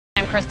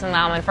Kristen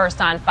Lauman, first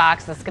on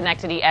Fox. The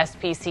Schenectady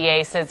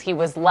SPCA says he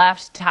was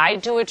left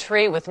tied to a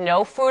tree with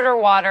no food or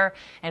water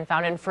and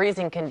found in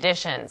freezing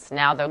conditions.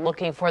 Now they're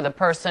looking for the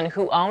person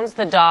who owns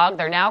the dog.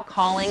 They're now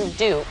calling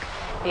Duke.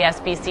 The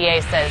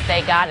SPCA says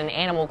they got an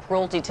animal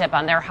cruelty tip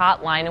on their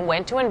hotline and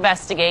went to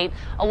investigate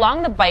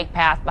along the bike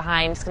path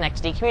behind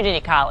Schenectady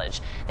Community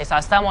College. They saw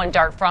someone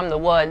dart from the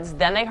woods.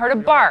 Then they heard a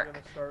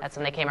bark. That's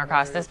when they came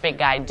across this big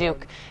guy,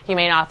 Duke.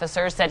 Humane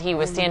officers said he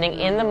was standing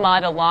in the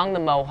mud along the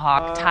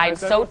Mohawk, tied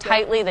so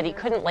tightly that he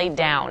couldn't lay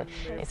down.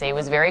 They say he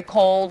was very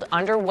cold,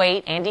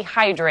 underweight, and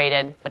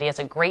dehydrated, but he has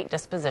a great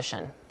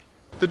disposition.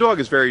 The dog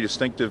is very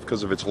distinctive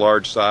because of its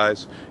large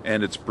size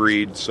and its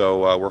breed,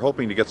 so we're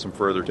hoping to get some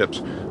further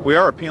tips. We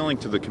are appealing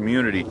to the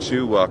community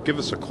to give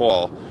us a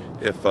call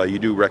if you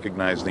do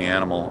recognize the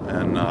animal,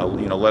 and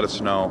let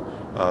us know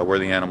where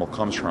the animal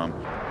comes from.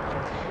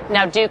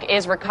 Now, Duke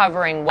is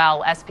recovering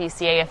well.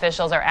 SPCA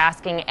officials are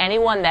asking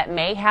anyone that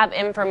may have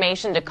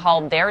information to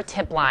call their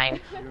tip line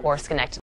or Schenectady.